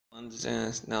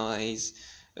nowadays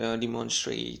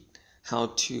demonstrate how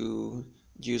to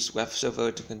use web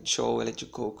server to control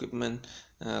electrical equipment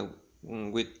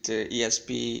with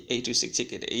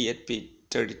ESP8266 and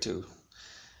ESP32.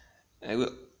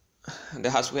 The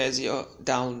hardware is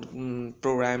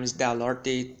program is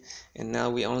downloaded, and now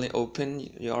we only open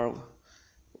your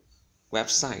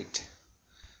website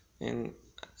and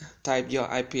type your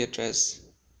IP address,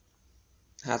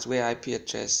 hardware IP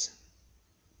address.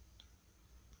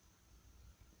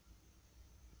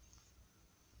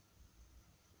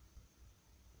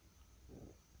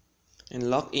 And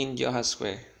log in your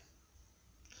hardware,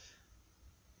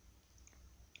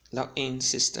 log in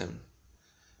system,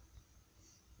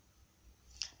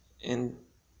 and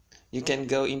you can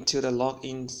go into the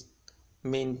login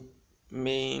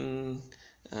main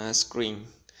screen.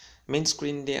 Main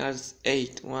screen there are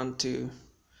 8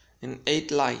 and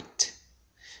 8 light,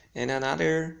 and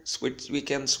another switch. We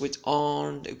can switch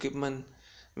on the equipment,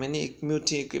 many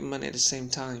multi equipment at the same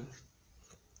time.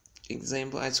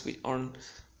 Example, I switch on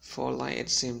 4 light at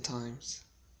the same time,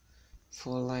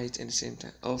 4 light at the same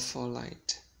time, or 4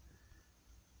 light.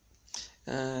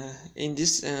 In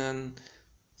this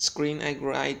screen I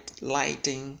write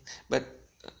lighting, but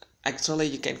actually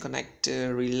you can connect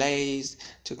relays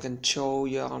to control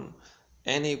your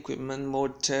any equipment,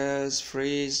 motors,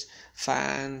 fridge,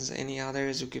 fans, any other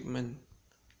equipment.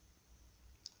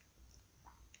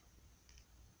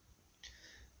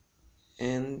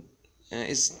 And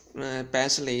it's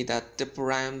basically that the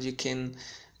program you can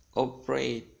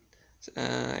operate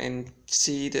and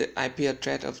see the IP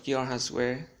address of your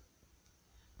hardware,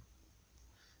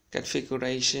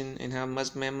 configuration, and how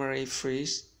much memory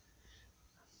frees.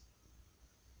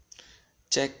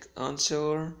 Check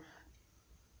also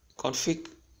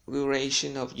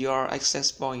configuration of your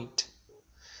access point.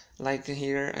 Like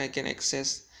here I can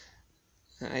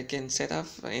set up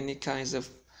any kinds of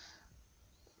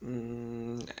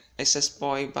access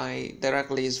point by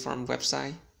directly from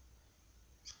website.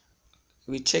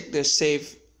 We check the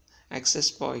save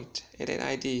access point, edit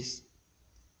IDs,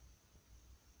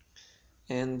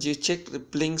 and you check the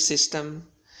BLYNK system.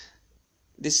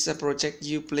 This is a project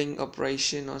BLYNK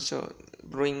operation, also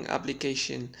BLYNK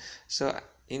application. So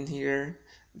in here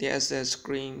there's a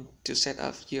screen to set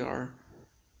up your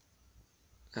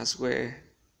hardware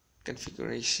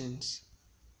configurations.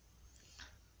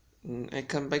 I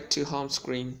come back to home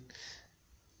screen.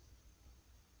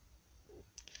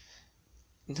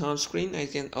 In home screen I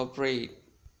can operate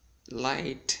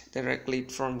light directly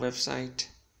from website.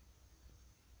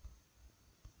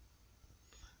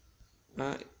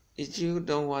 If you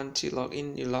don't want to log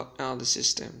in, you log out the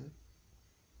system.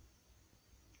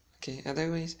 Okay,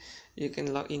 otherwise you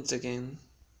can log in again,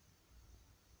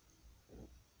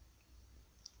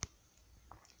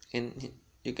 and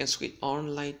you can switch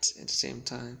on lights at the same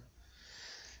time.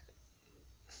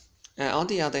 On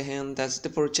the other hand, that's the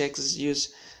projects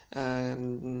use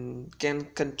can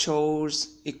control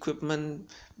equipment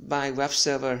by web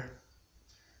server,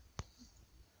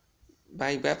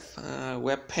 by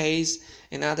web page.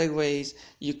 In other ways,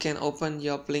 you can open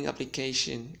your BLYNK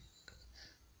application.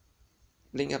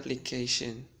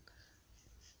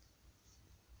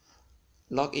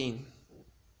 Log in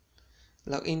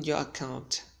your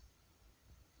account.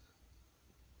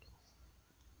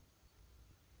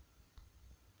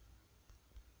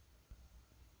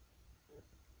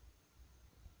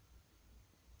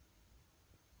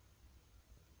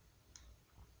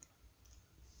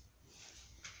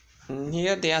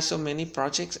 Here there are so many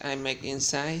projects I make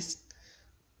inside,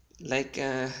 like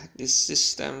this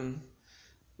system,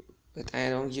 but I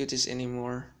don't use this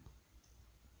anymore.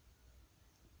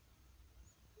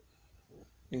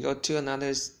 You go to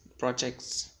another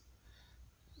projects,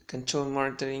 control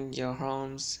monitoring your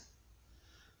homes.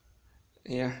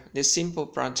 Here, this simple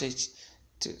project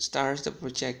to start the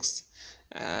projects.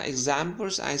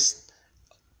 Examples, I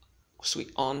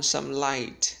switch on some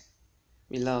light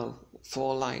below,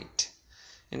 4 light,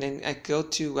 and then I go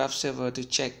to web server to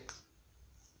check,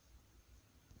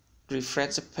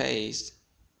 refresh the page.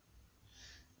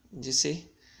 You see,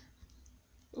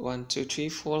 1 2 3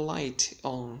 4 light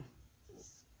on.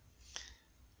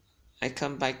 I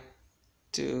come back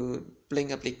to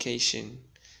BLYNK application,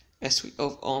 as we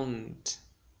off on,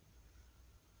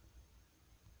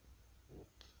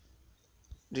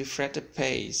 refresh the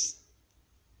page.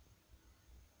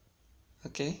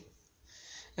 Okay.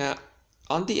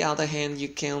 On the other hand, you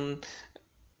can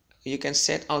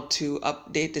set out to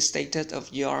update the status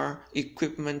of your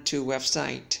equipment to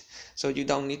website, so you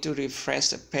don't need to refresh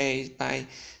the page by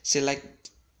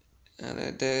select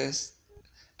the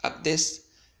update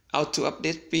auto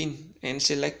update pin and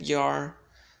select your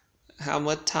how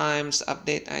much times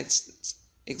update.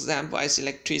 Example, I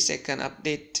select 3-second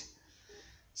update.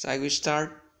 So I will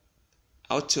start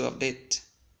auto update,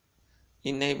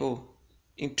 enable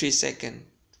in 3 seconds,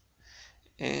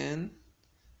 and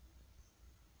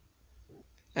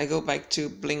I go back to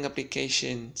BLYNK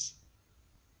applications.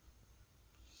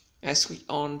 I switch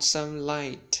on some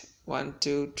light, 1,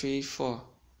 2, 3, 4.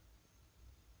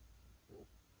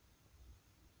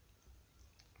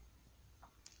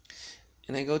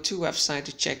 And I go to website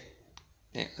to check.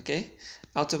 Yeah, okay,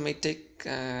 automatic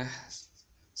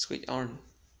switch on.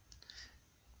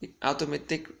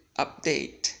 Automatic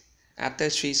update after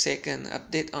 3 seconds.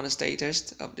 Update on the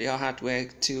status of your hardware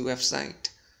to website.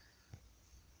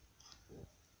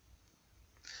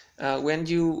 When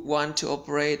you want to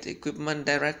operate equipment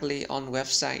directly on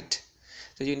website,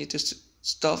 so you need to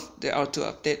stop the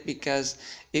auto update, because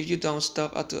if you don't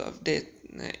stop auto update,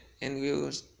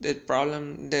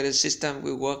 and the system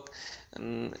will work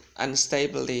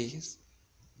unstably.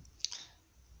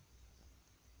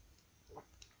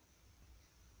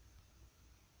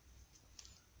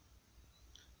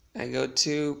 I go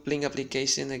to BLYNK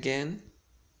application again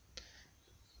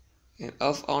and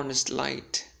off on the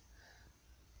light.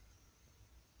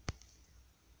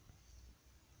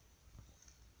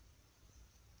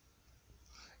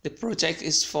 The project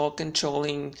is for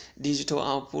controlling digital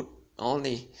output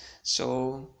only,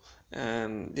 so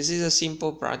this is a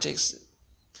simple project,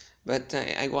 but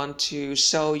I want to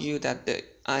show you that the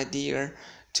idea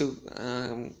to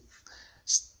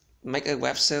make a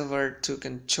web server to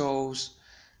control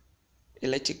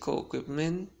electrical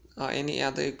equipment or any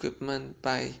other equipment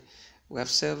by web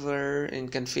server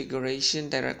and configuration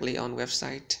directly on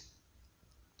website.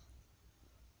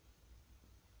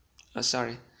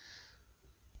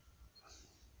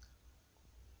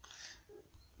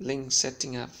 Link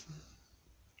setting up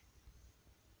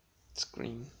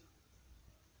screen,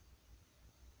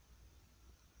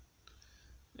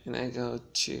 and I go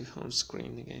to home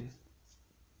screen again.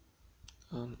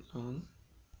 On.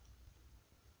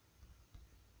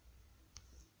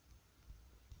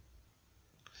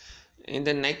 In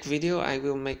the next video, I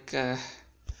will make a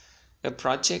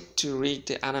project to read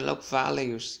the analog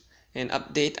values and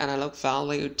update analog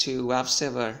value to web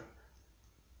server.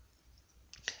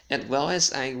 As well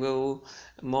as I will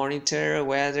monitor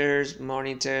weather,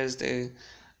 monitors the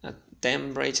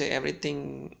temperature,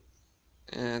 everything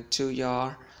to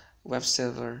your web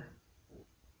server.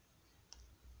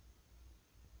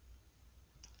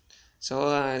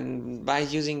 So by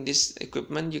using this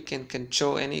equipment, you can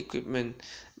control any equipment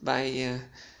by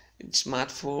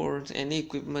smartphone. Any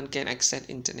equipment can access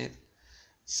internet.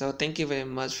 So thank you very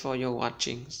much for your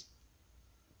watching.